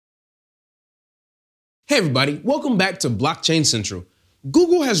Hey everybody, welcome back to Blockchain Central.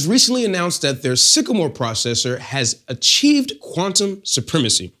 Google has recently announced that their Sycamore processor has achieved quantum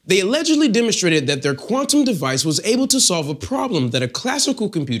supremacy. They allegedly demonstrated that their quantum device was able to solve a problem that a classical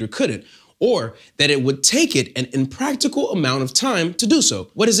computer couldn't, or that it would take it an impractical amount of time to do so.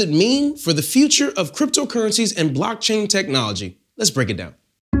 What does it mean for the future of cryptocurrencies and blockchain technology? Let's break it down.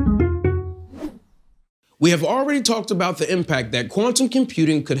 We have already talked about the impact that quantum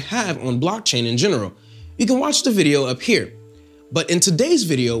computing could have on blockchain in general. You can watch the video up here. But in today's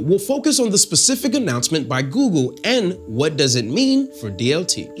video, we'll focus on the specific announcement by Google and what does it mean for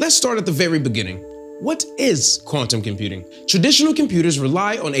DLT. Let's start at the very beginning. What is quantum computing? Traditional computers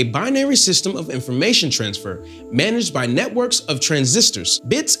rely on a binary system of information transfer managed by networks of transistors.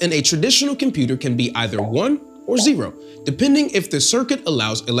 Bits in a traditional computer can be either 1 or 0, depending if the circuit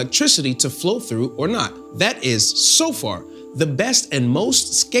allows electricity to flow through or not. That is, so far, the best and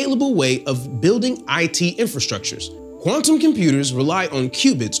most scalable way of building IT infrastructures. Quantum computers rely on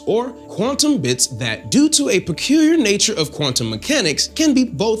qubits or quantum bits that, due to a peculiar nature of quantum mechanics, can be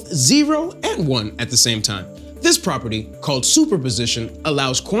both 0 and 1 at the same time. This property, called superposition,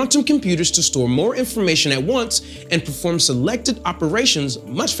 allows quantum computers to store more information at once and perform selected operations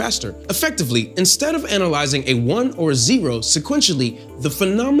much faster. Effectively, instead of analyzing a 1 or a 0 sequentially, the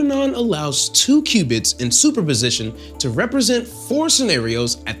phenomenon allows 2 qubits in superposition to represent 4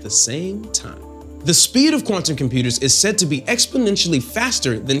 scenarios at the same time. The speed of quantum computers is said to be exponentially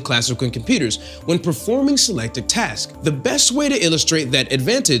faster than classical computers when performing selected tasks. The best way to illustrate that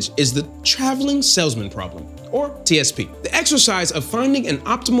advantage is the traveling salesman problem, or TSP, the exercise of finding an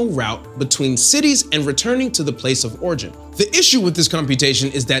optimal route between cities and returning to the place of origin. The issue with this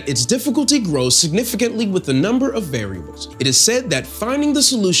computation is that its difficulty grows significantly with the number of variables. It is said that finding the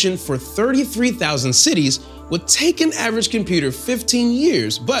solution for 33,000 cities would take an average computer 15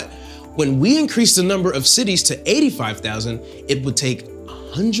 years, but when we increase the number of cities to 85,000, it would take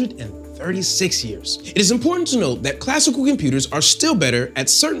 136 years. It is important to note that classical computers are still better at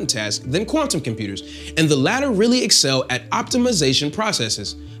certain tasks than quantum computers, and the latter really excel at optimization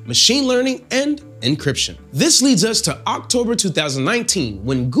processes, machine learning, and encryption. This leads us to October 2019,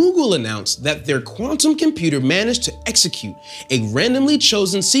 when Google announced that their quantum computer managed to execute a randomly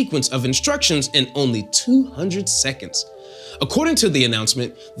chosen sequence of instructions in only 200 seconds. According to the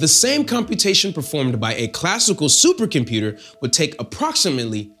announcement, the same computation performed by a classical supercomputer would take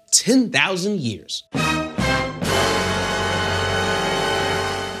approximately 10,000 years.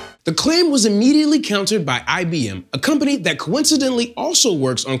 The claim was immediately countered by IBM, a company that coincidentally also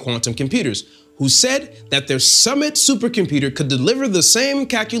works on quantum computers, who said that their Summit supercomputer could deliver the same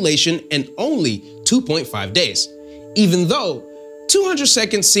calculation in only 2.5 days. Even though 200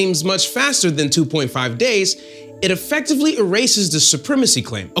 seconds seems much faster than 2.5 days, it effectively erases the supremacy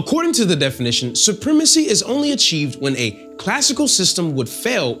claim. According to the definition, supremacy is only achieved when a classical system would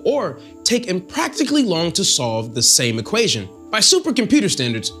fail or take impractically long to solve the same equation. By supercomputer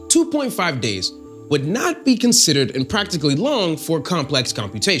standards, 2.5 days would not be considered impractically long for complex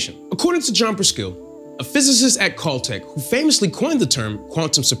computation. According to John Preskill, a physicist at Caltech who famously coined the term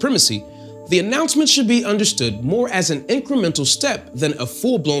quantum supremacy, the announcement should be understood more as an incremental step than a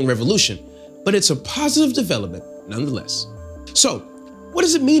full-blown revolution, but it's a positive development nonetheless. So, what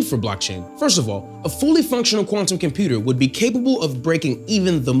does it mean for blockchain? First of all, a fully functional quantum computer would be capable of breaking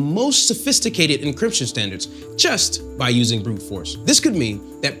even the most sophisticated encryption standards just by using brute force. This could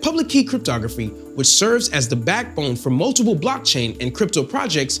mean that public key cryptography, which serves as the backbone for multiple blockchain and crypto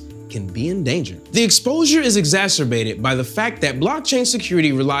projects, can be in danger. The exposure is exacerbated by the fact that blockchain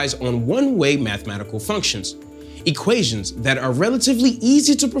security relies on one-way mathematical functions, equations that are relatively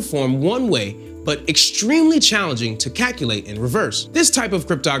easy to perform one way but extremely challenging to calculate in reverse. This type of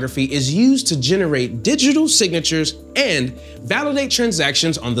cryptography is used to generate digital signatures and validate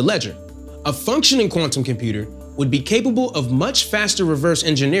transactions on the ledger. A functioning quantum computer would be capable of much faster reverse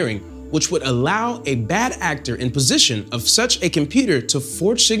engineering, which would allow a bad actor in possession of such a computer to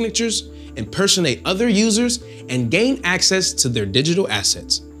forge signatures, impersonate other users, and gain access to their digital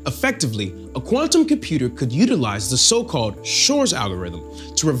assets. Effectively, a quantum computer could utilize the so-called Shor's algorithm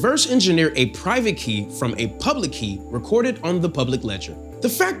to reverse engineer a private key from a public key recorded on the public ledger. The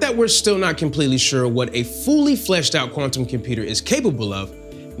fact that we're still not completely sure what a fully fleshed out quantum computer is capable of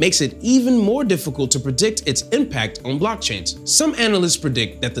makes it even more difficult to predict its impact on blockchains. Some analysts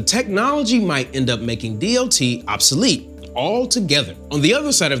predict that the technology might end up making DLT obsolete altogether. On the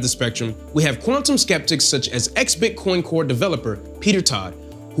other side of the spectrum, we have quantum skeptics such as ex-Bitcoin Core developer Peter Todd,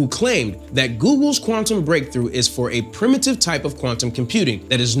 who claimed that Google's quantum breakthrough is for a primitive type of quantum computing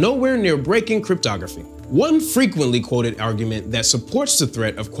that is nowhere near breaking cryptography. One frequently quoted argument that supports the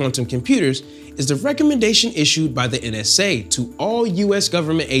threat of quantum computers is the recommendation issued by the NSA to all US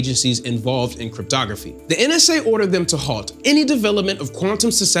government agencies involved in cryptography. The NSA ordered them to halt any development of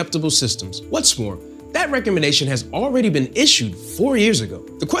quantum-susceptible systems. What's more, that recommendation has already been issued 4 years ago.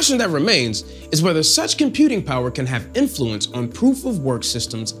 The question that remains is whether such computing power can have influence on proof-of-work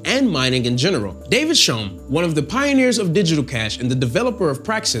systems and mining in general. David Shom, one of the pioneers of digital cash and the developer of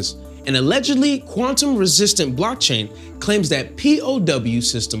Praxis, an allegedly quantum-resistant blockchain, claims that POW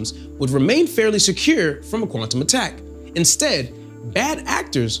systems would remain fairly secure from a quantum attack. Instead, bad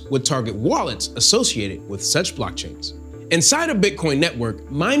actors would target wallets associated with such blockchains. Inside a Bitcoin network,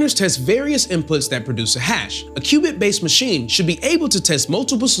 miners test various inputs that produce a hash. A qubit-based machine should be able to test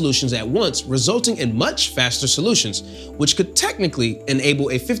multiple solutions at once, resulting in much faster solutions, which could technically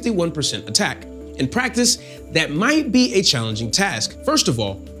enable a 51% attack. In practice, that might be a challenging task. First of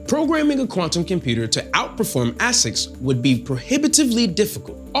all, programming a quantum computer to outperform ASICs would be prohibitively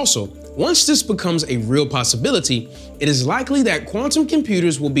difficult. Also, once this becomes a real possibility, it is likely that quantum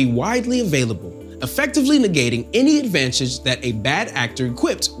computers will be widely available, effectively negating any advantage that a bad actor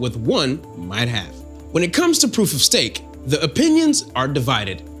equipped with one might have. When it comes to proof of stake, the opinions are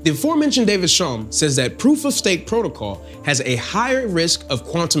divided. The aforementioned David Shom says that proof of stake protocol has a higher risk of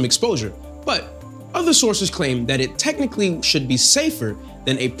quantum exposure, but other sources claim that it technically should be safer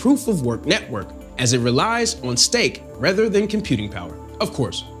than a proof of work network, as it relies on stake rather than computing power. Of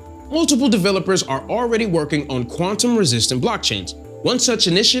course, multiple developers are already working on quantum-resistant blockchains. One such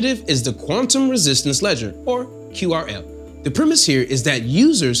initiative is the Quantum Resistance Ledger, or QRL. The premise here is that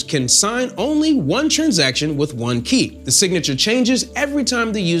users can sign only one transaction with one key. The signature changes every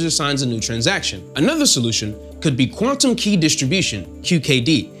time the user signs a new transaction. Another solution could be quantum key distribution,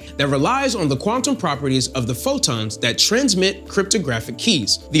 QKD, that relies on the quantum properties of the photons that transmit cryptographic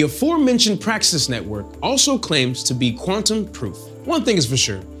keys. The aforementioned Praxis network also claims to be quantum proof. One thing is for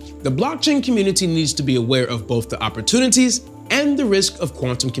sure, the blockchain community needs to be aware of both the opportunities and the risk of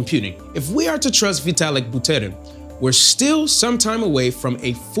quantum computing. If we are to trust Vitalik Buterin, we're still some time away from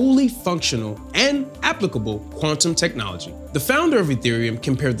a fully functional and applicable quantum technology. The founder of Ethereum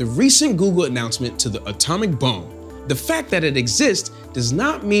compared the recent Google announcement to the atomic bomb. The fact that it exists does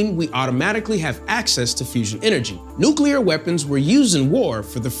not mean we automatically have access to fusion energy. Nuclear weapons were used in war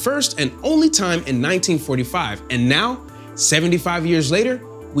for the first and only time in 1945, and now, 75 years later,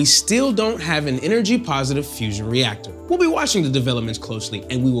 we still don't have an energy-positive fusion reactor. We'll be watching the developments closely,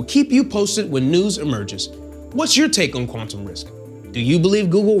 and we will keep you posted when news emerges. What's your take on quantum risk? Do you believe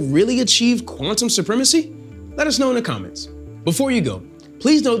Google really achieved quantum supremacy? Let us know in the comments. Before you go,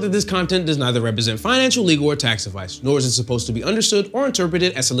 please note that this content does neither represent financial, legal, or tax advice, nor is it supposed to be understood or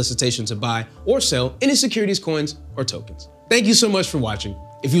interpreted as solicitation to buy or sell any securities, coins, or tokens. Thank you so much for watching.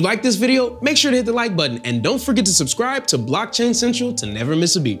 If you like this video, make sure to hit the like button and don't forget to subscribe to Blockchain Central to never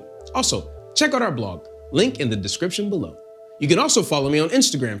miss a beat. Also, check out our blog, link in the description below. You can also follow me on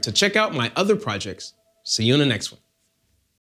Instagram to check out my other projects. See you in the next one.